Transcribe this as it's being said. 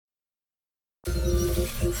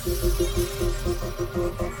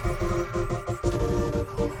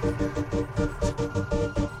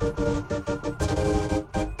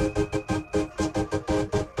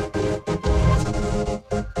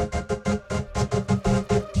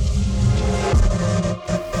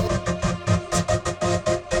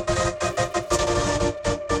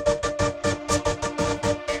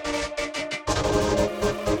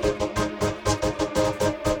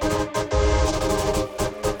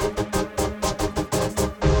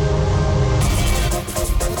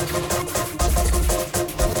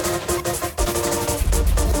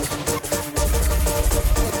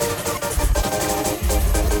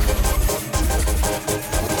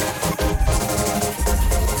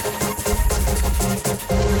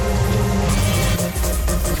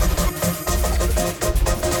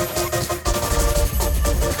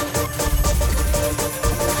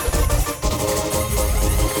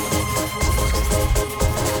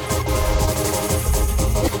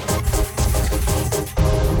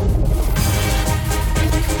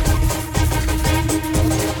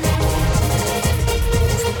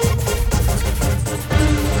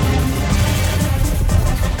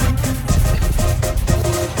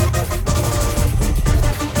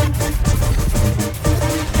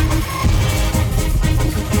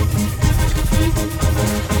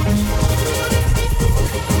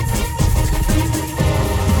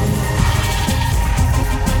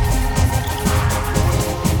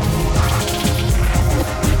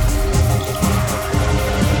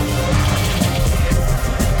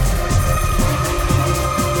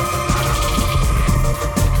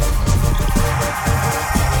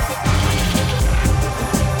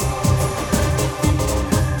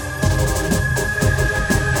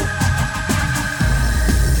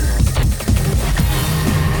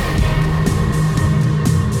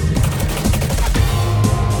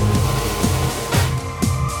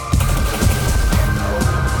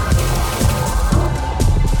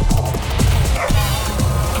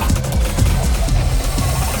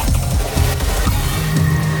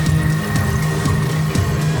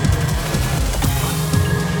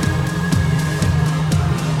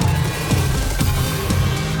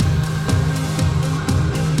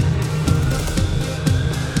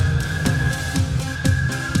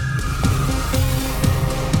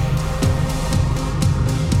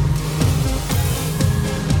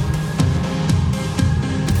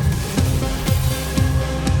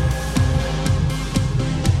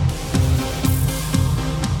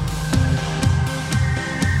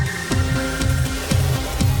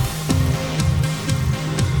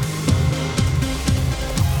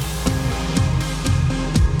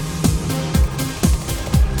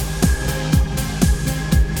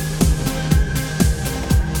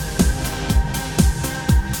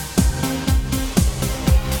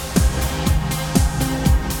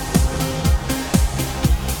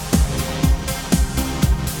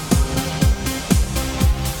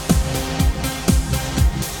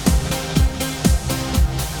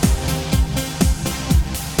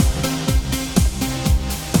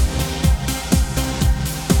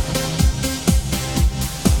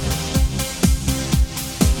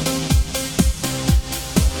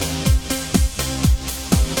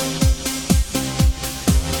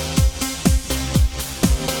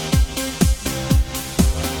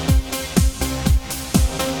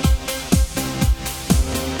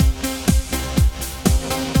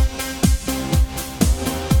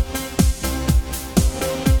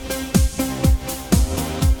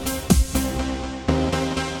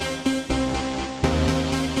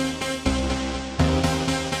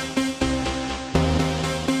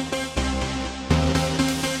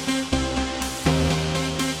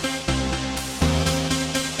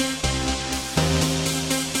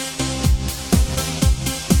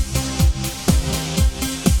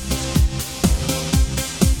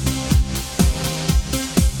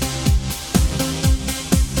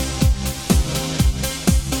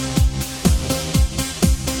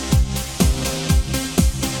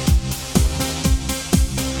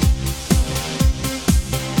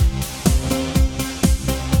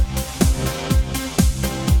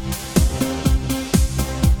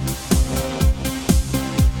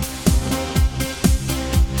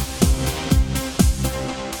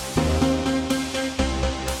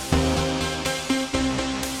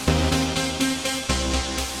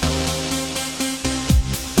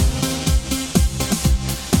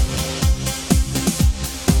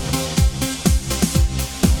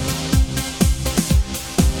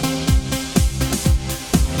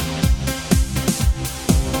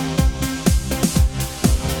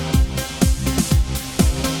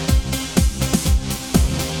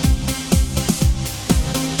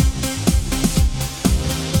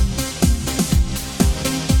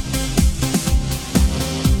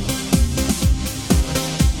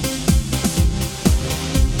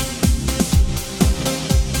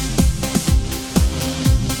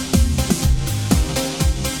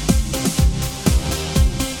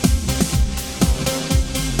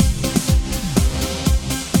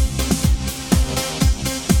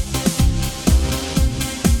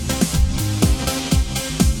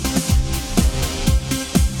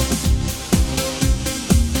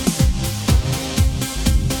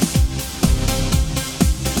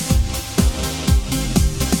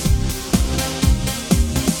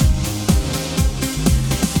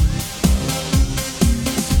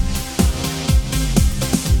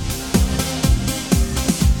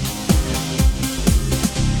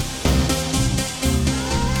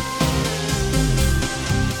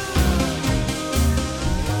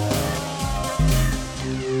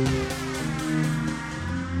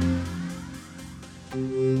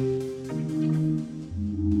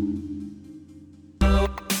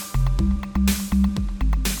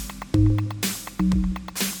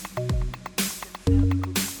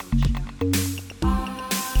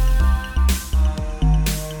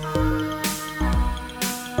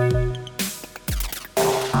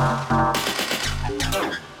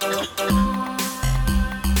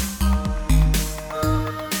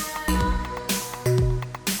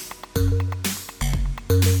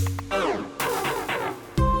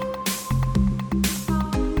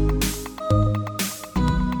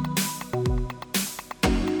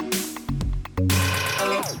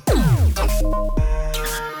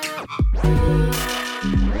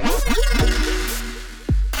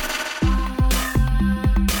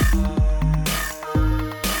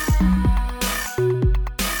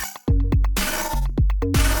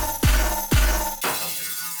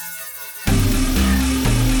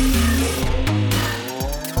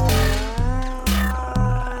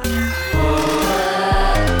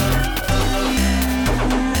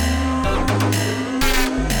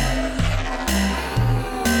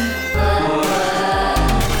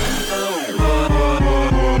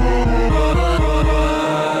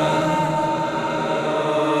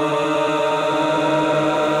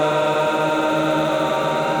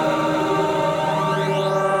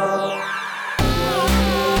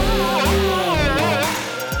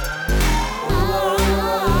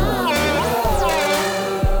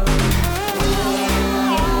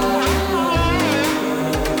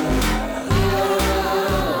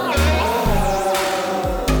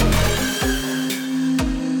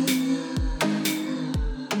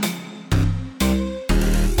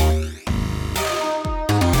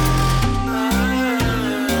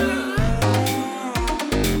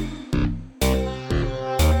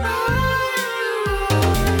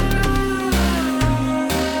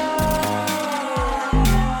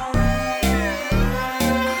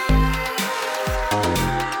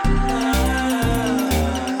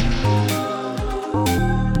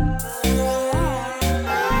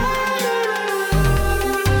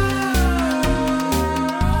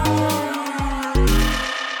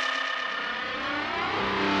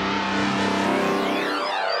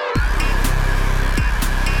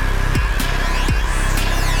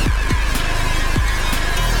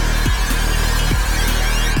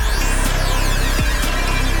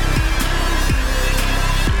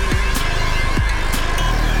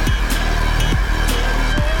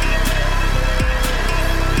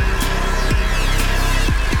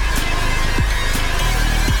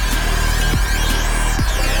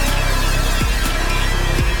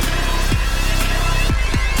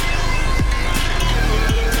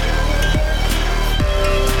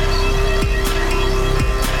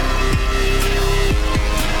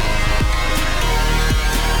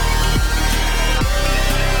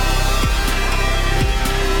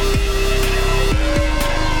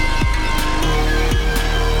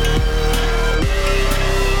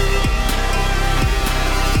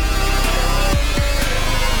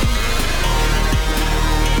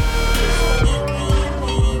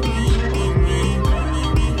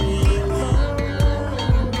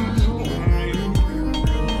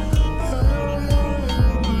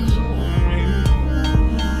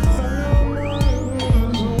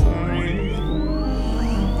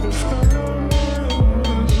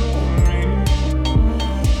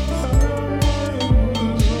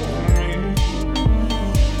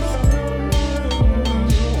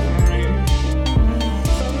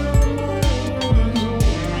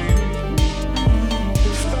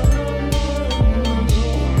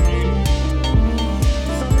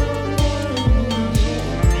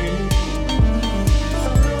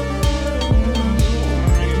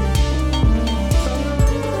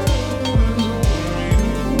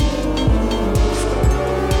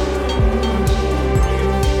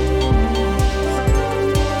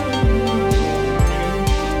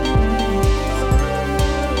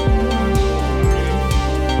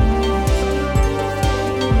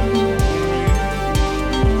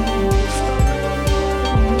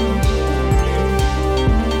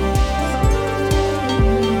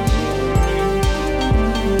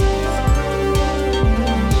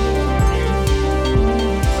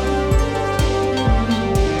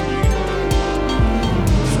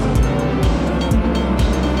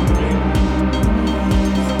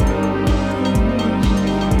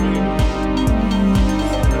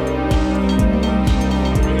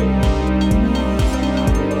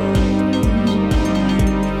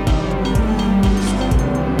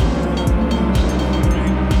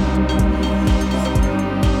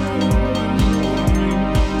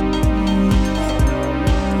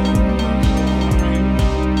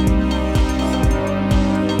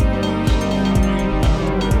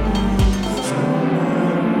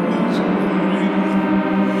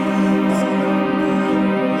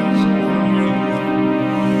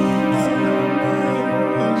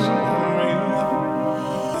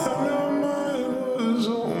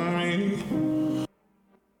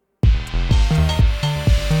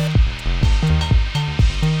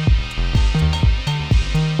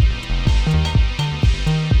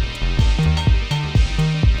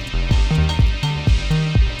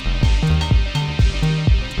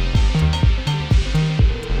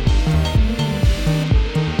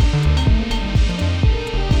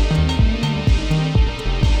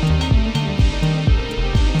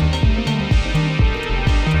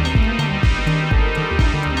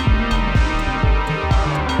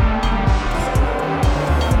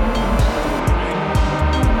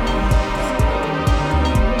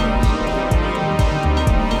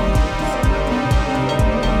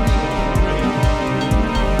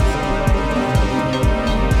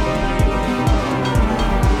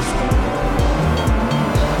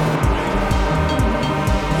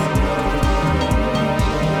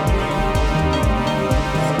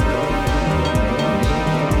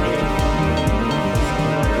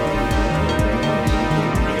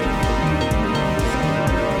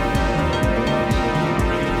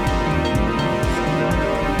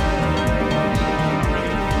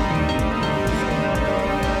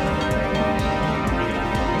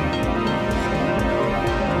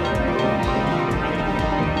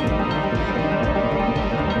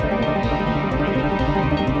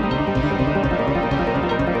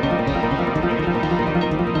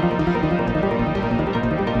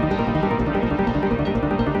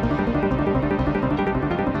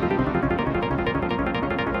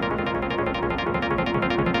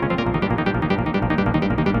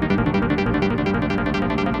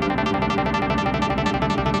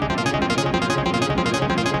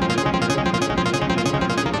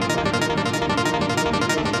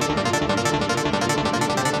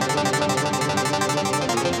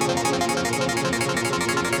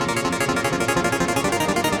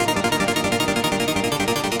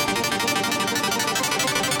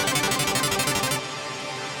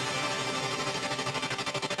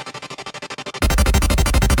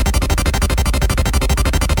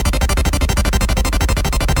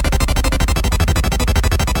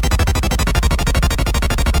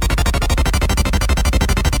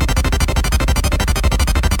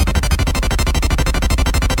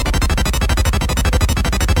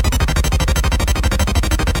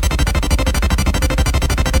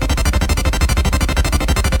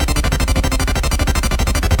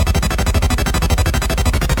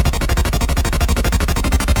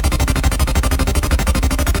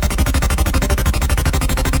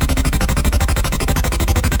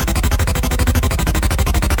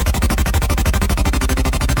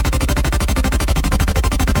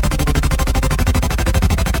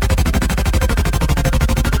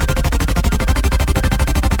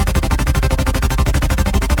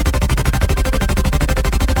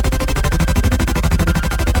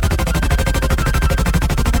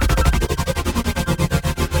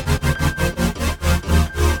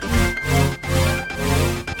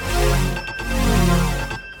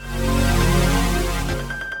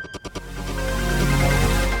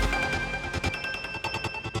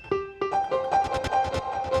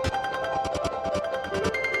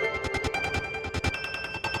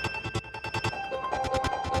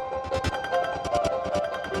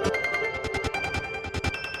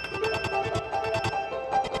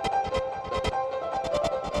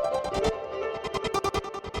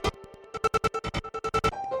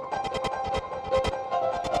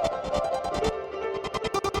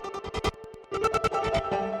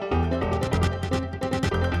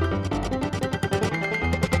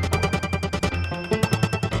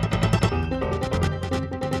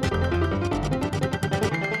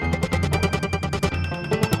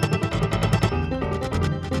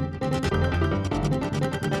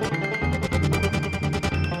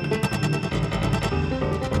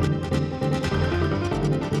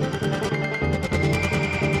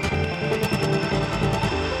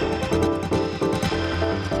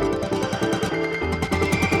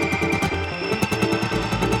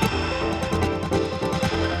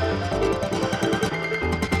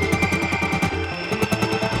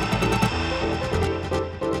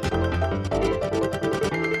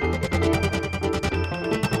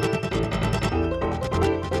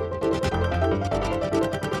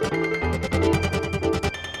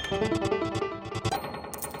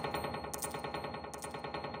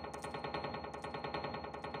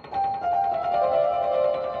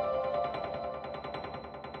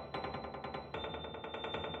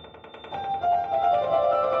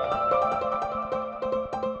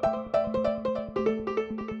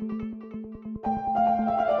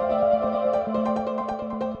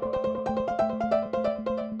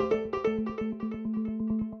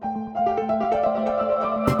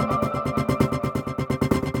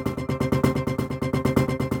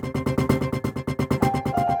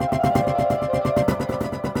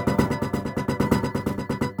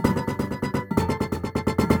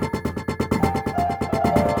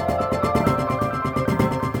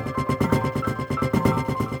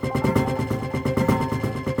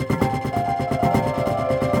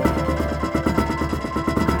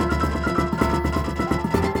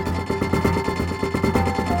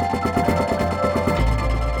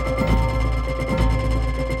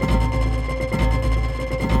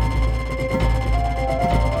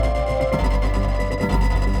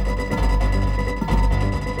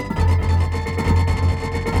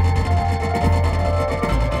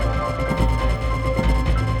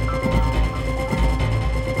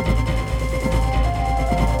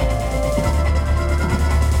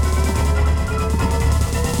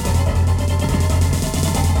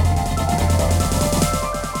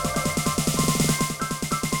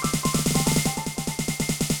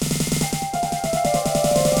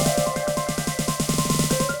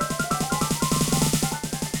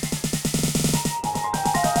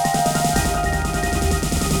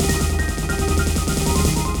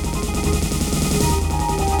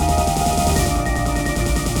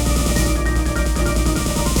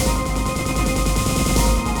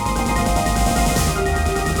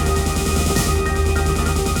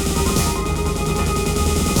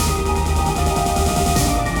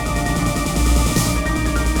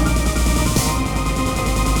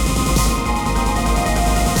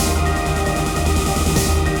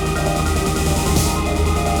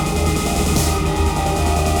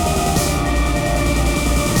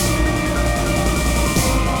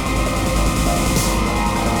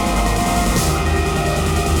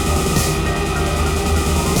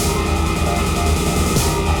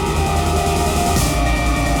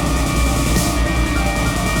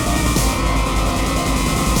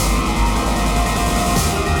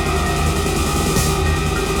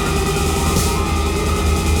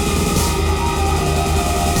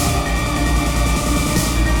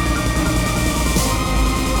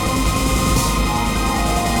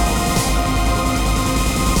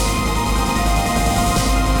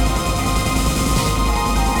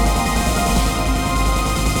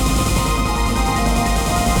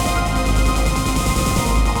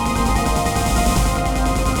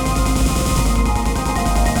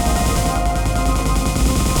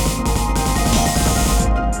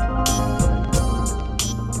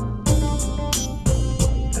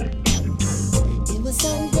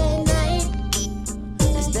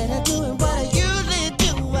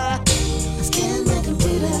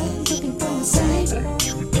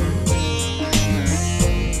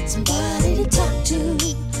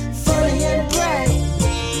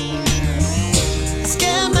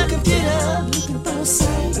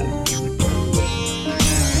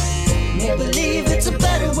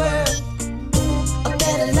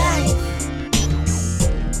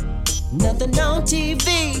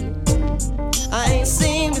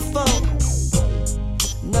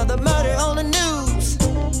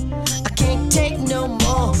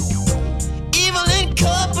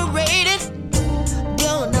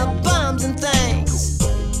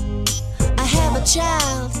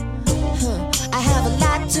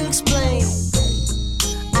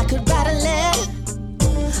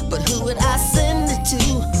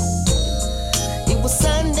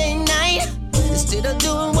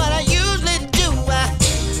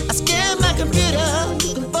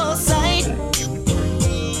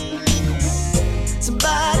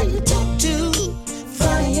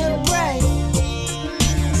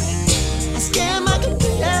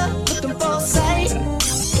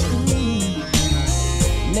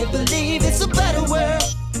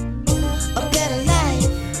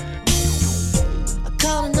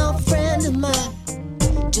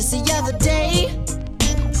other day.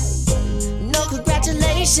 No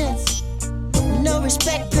congratulations, no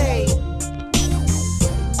respect paid.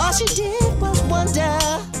 All she did was wonder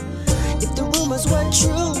if the rumors were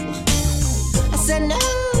true. I said, no,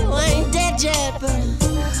 I ain't dead yet, but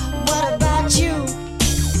what about you?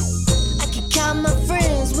 I can count my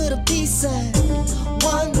friends with a peace sign.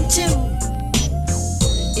 1,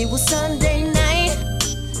 2. It was Sunday night.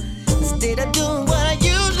 Instead of doing what I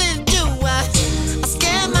usually do, I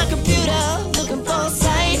scanned my computer looking for a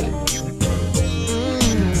site.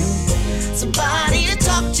 Somebody to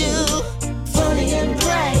talk to, funny and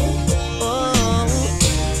bright. Oh,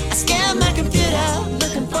 I scanned my computer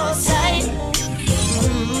looking for a site.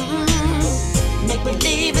 Make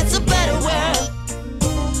believe it's a better world,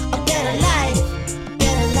 a better life, a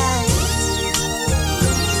better life.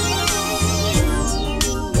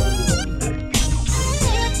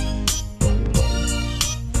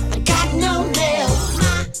 I got no mail,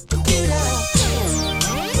 my computer.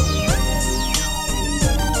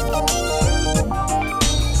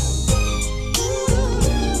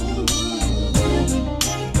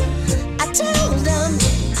 I told them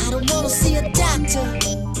I don't wanna see a doctor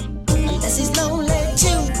unless he's lonely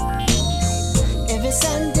too. Every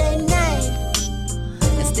Sunday night,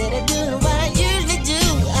 instead of doing what I usually do,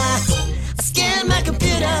 I scan my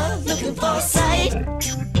computer looking for a site.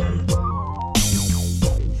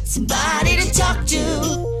 Somebody to talk to,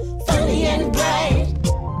 funny and bright.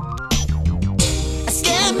 I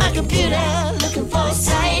scan my computer looking for a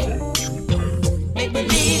site. Make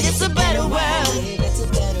believe it's a better world,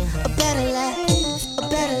 a better life, a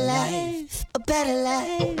better life, a better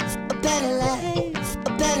life, a better life, a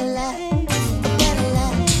better life.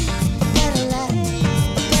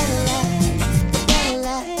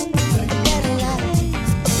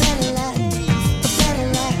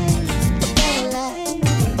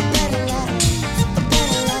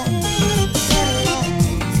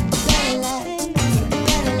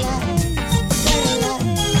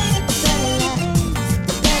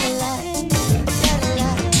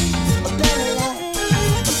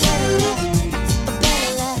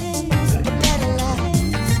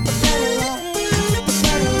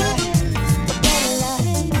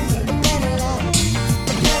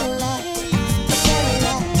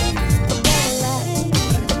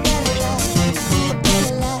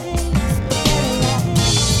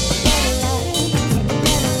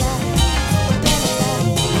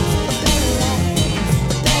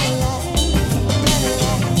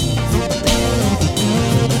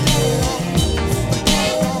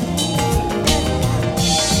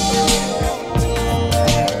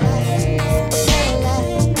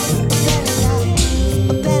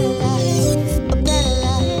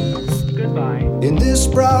 In this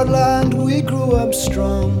proud land we grew up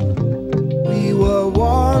strong. We were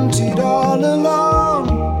wanted all along.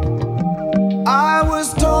 I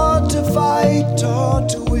was taught to fight, taught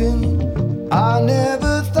to win. I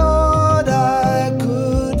never thought I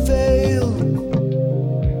could fail.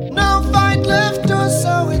 No fight left, or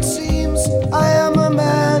so it seems. I am a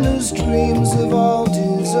man whose dreams have all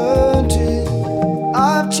deserted.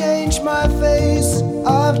 I've changed my face,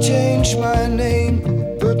 I've changed my name,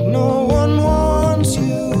 but no one wants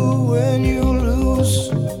you when you lose.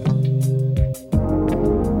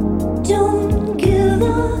 Don't give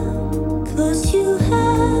up, 'cause you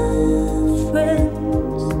have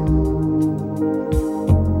friends.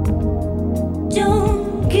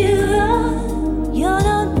 Don't give up, you're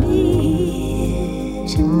not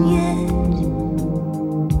beaten yet.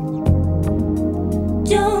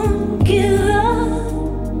 Don't give up,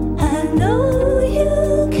 I know you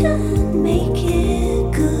can make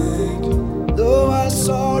it good. Though I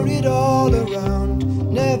saw it all around,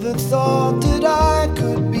 never thought that I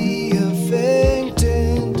could be a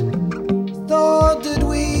faintant. Thought that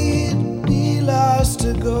we'd be last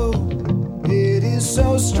to go. It is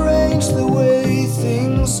so strange the way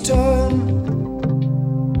things turn.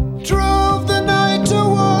 Drove the night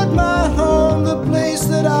toward my home, the place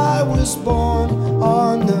that I was born,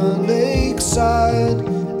 on the lakeside.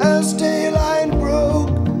 As daylight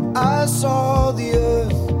broke, I saw the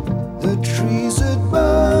earth. The trees had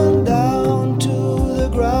burned down to the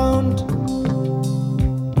ground.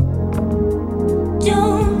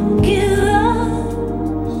 Don't give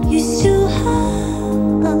up, you still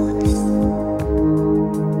have us.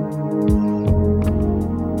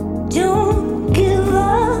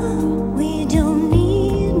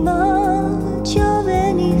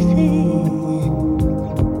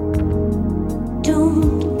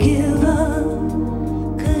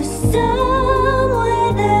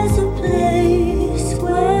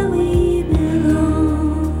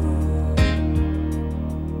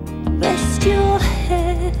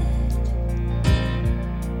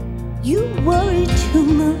 You worry too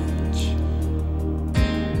much.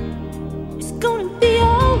 It's gonna be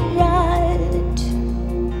alright.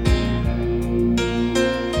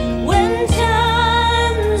 When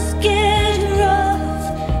times get rough,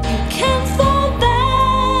 you can't fall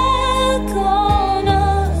back on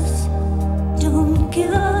us. Don't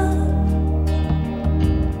give up.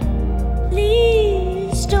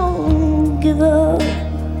 Please don't give up.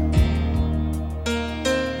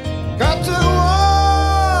 Got to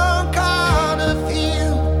walk out of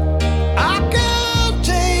here. I can't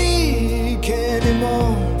take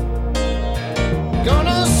anymore.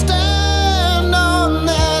 Gonna stand on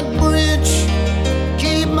that bridge.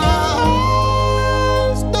 Keep my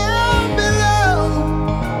eyes down below.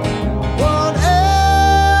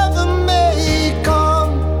 Whatever may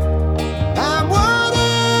come and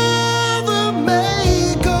whatever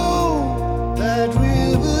may go, that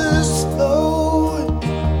river's flowing.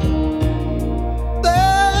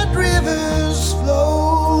 That river's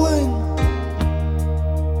flowing.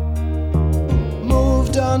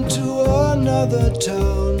 Moved on to another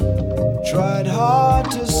town. Tried hard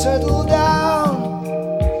to settle down.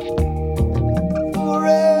 For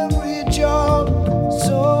every job,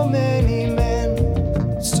 so many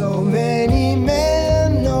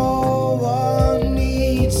men no one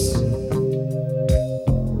needs.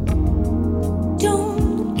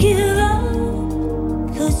 Don't give up,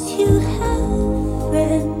 'cause you have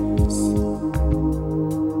friends.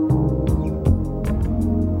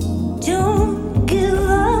 Don't give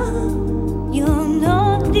up, you're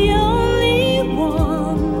not the only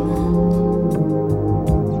one.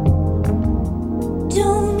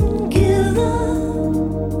 Don't give up,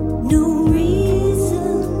 no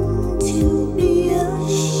reason to be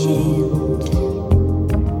ashamed.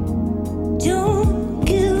 Don't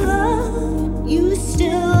give up, you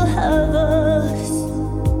still have us.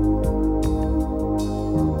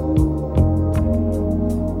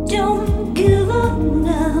 Don't give up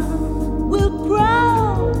now, we're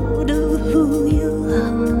proud of who you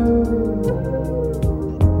are.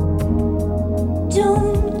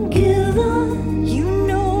 Don't give up, you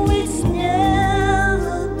know it's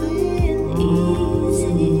never been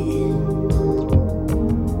easy.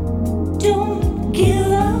 Don't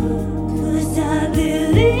give up, 'cause I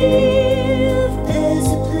believe there's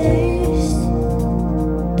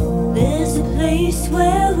a place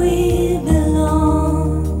where we belong.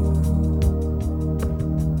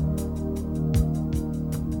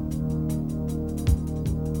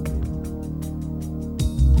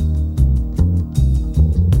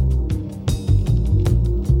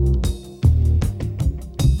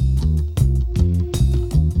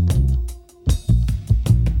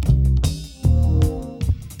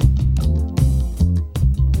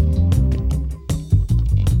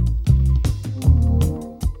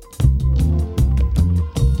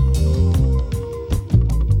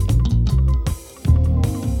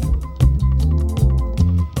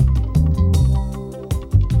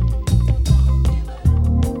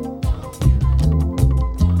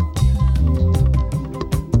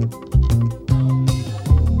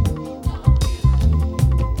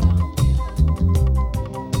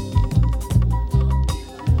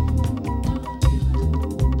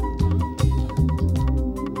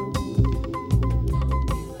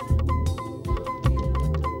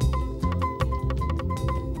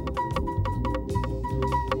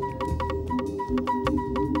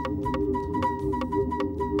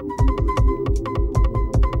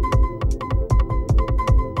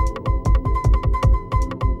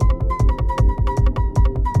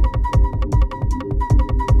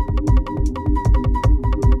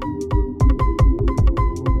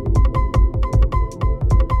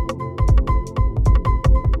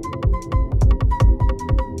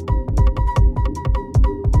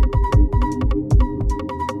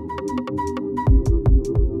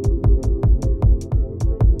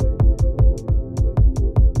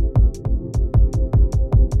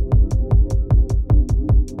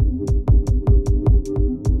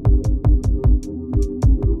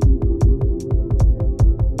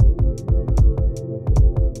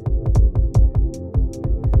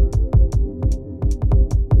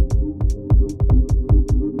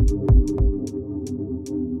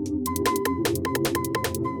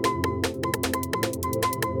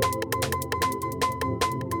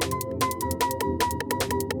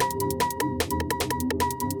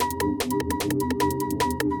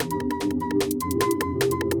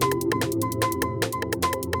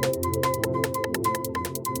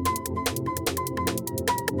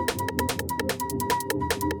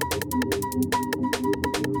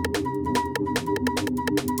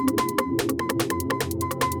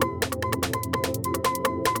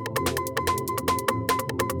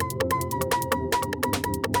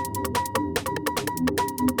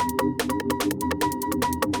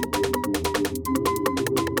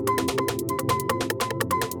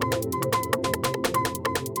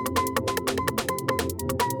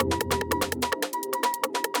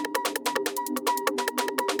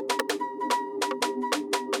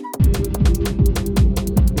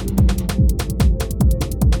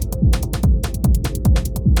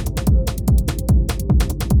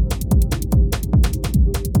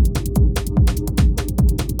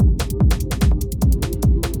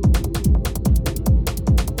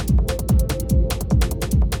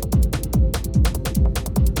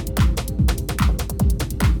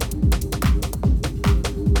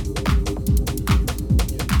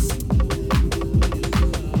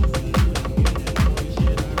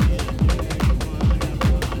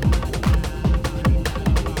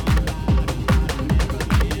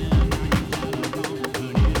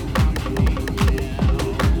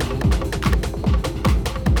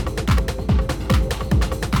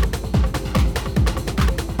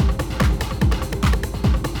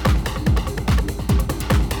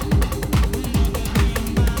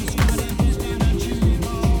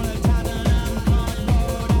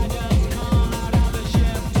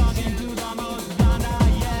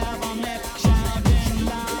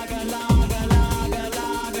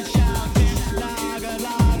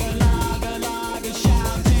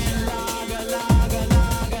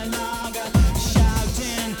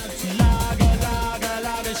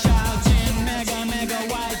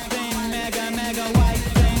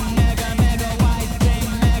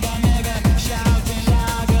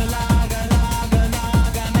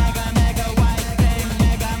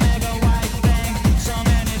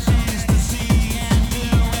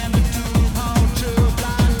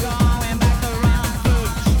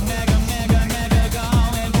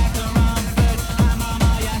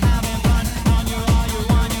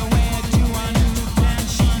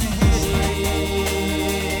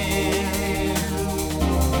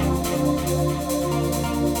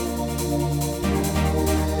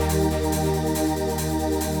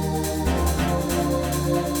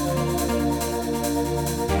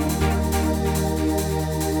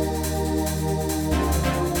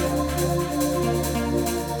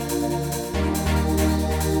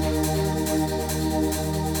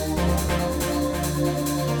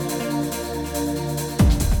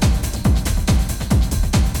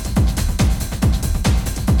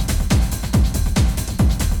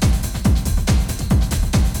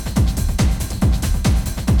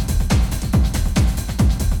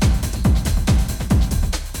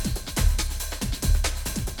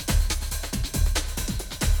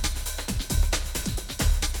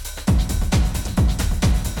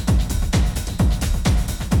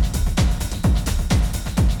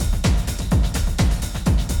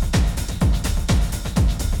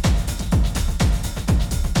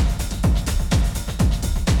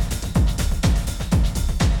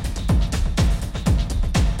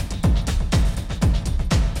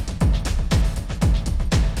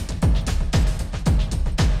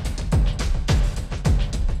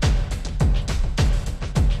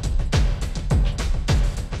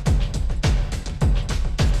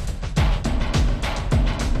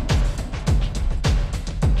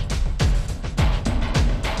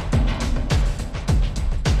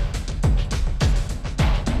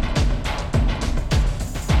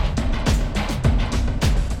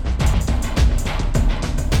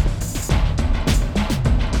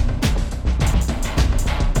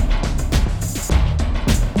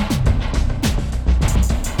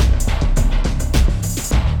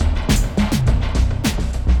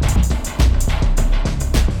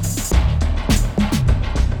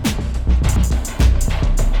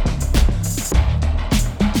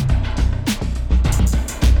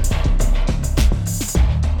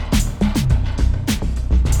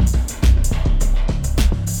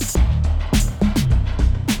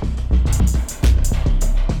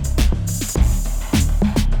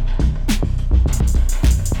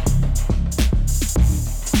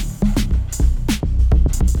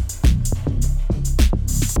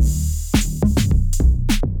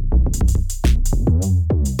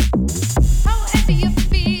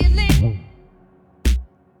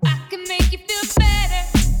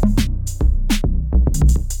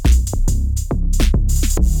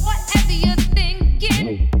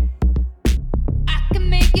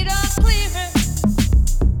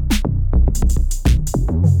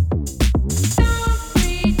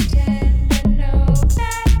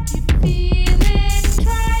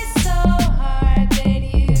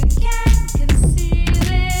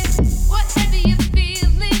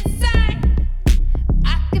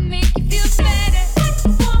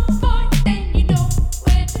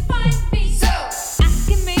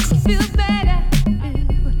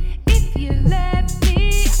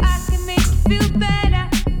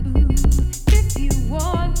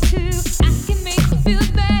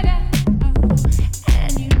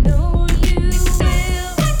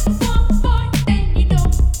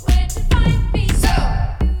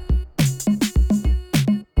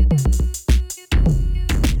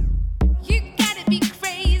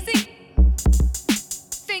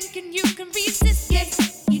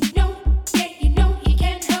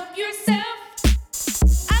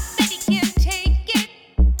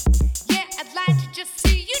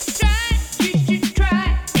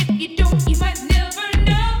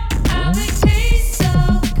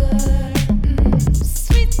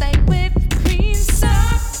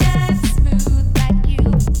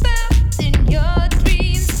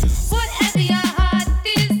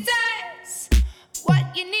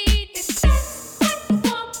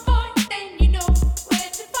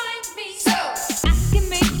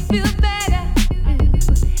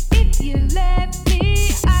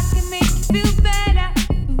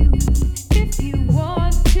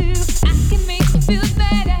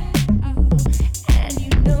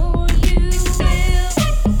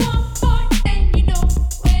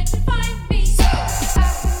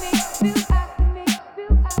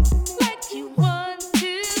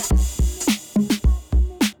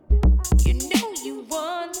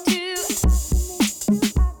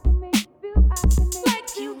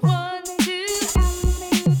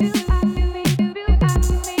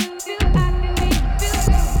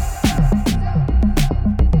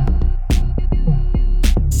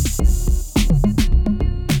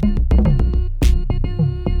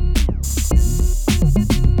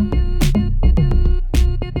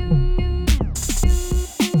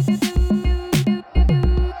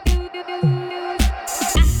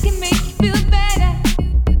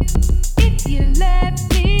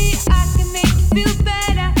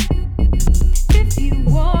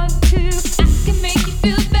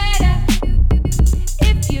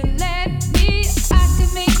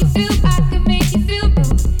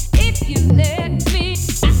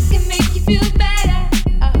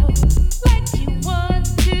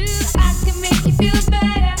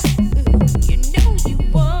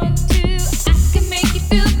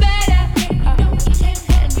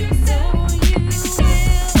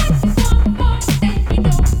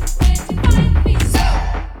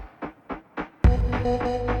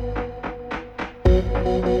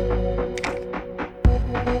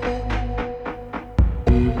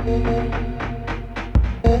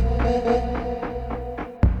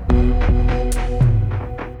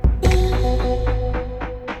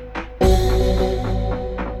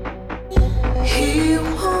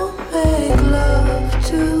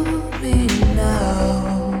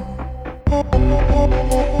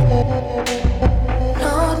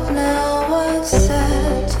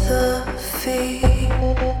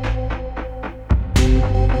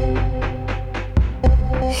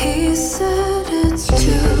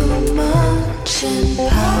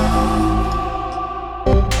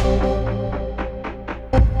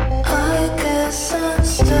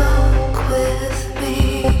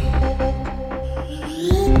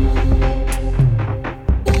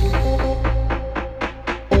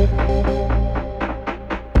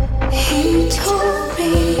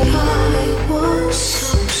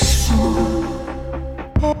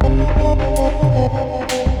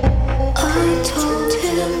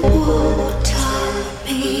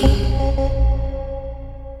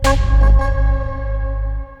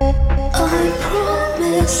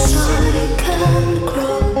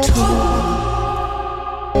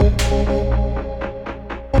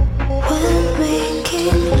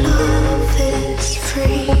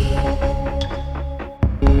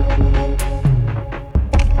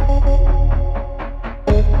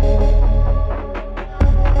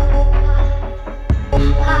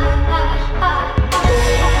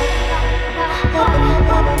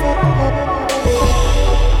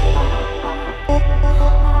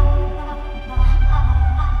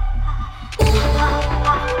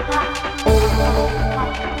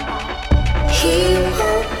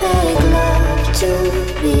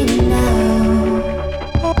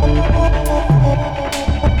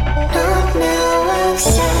 Not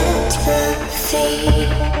see.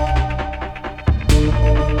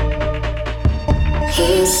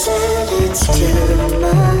 He said it's too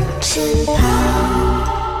much in pound.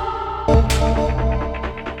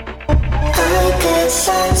 I guess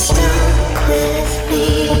I'm stuck with me.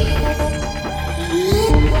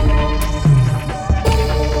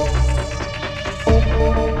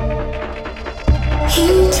 He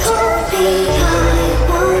told me I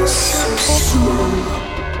was so small.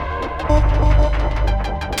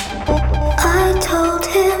 I told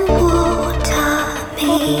him what I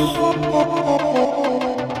mean.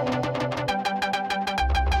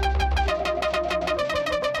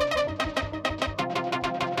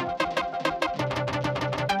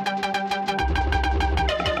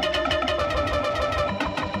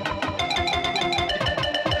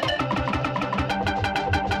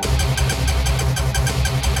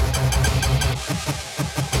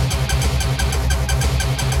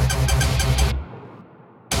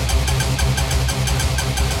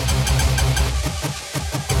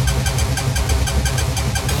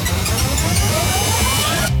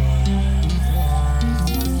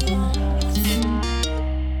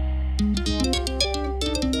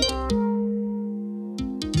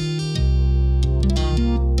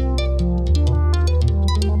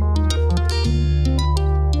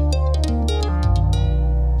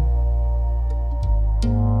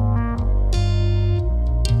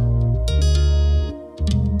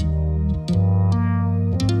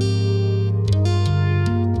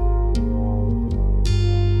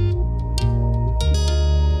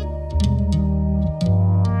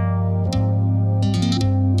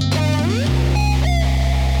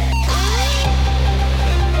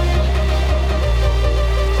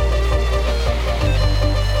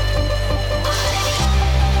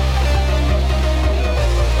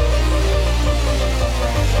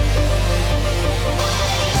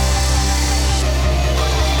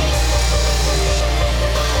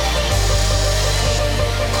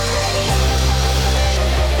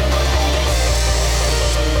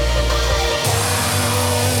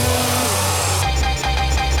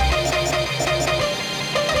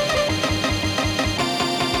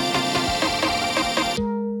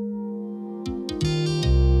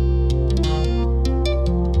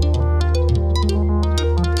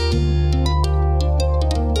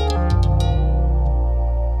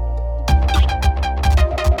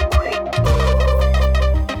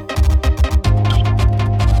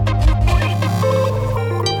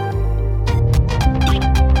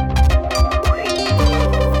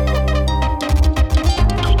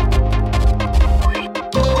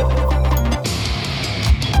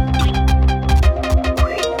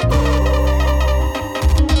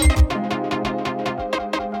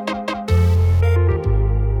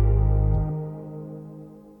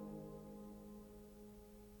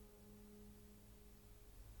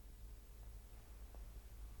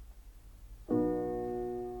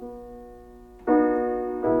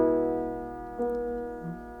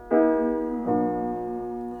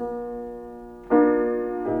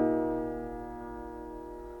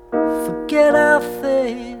 Forget our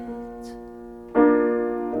fate.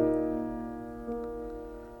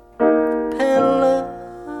 The peddler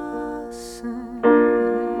sings.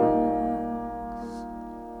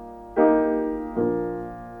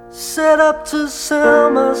 Set up to sell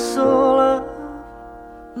my soul. I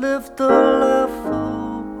lived a life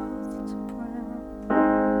for worth to bring.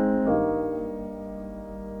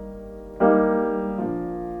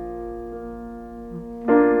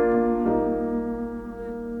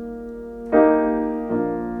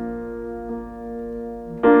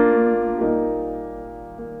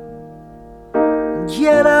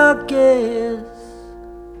 Yet I guess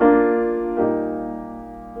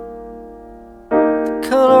the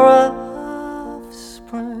color of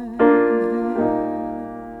spring,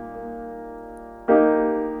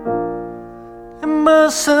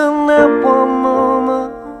 immersing that one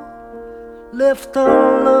moment, left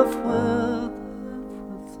on love with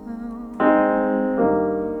everything.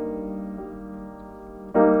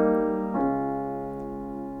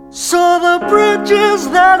 So the bridges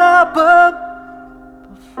that I burned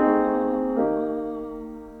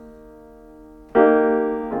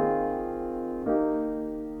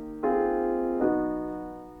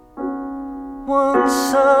one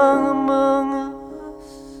song among us.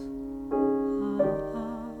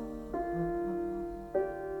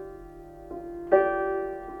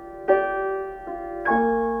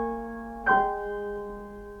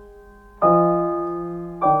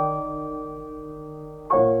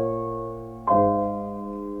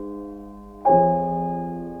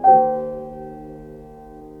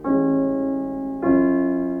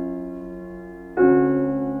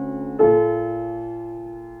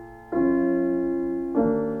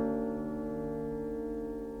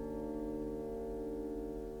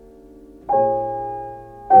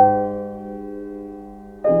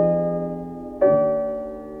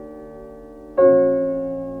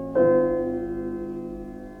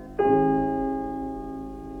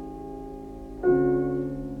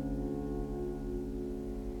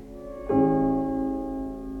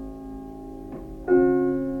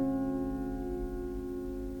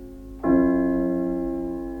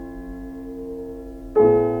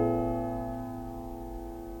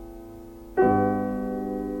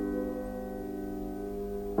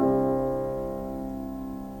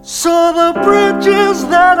 So the bridges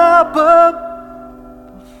that I burnt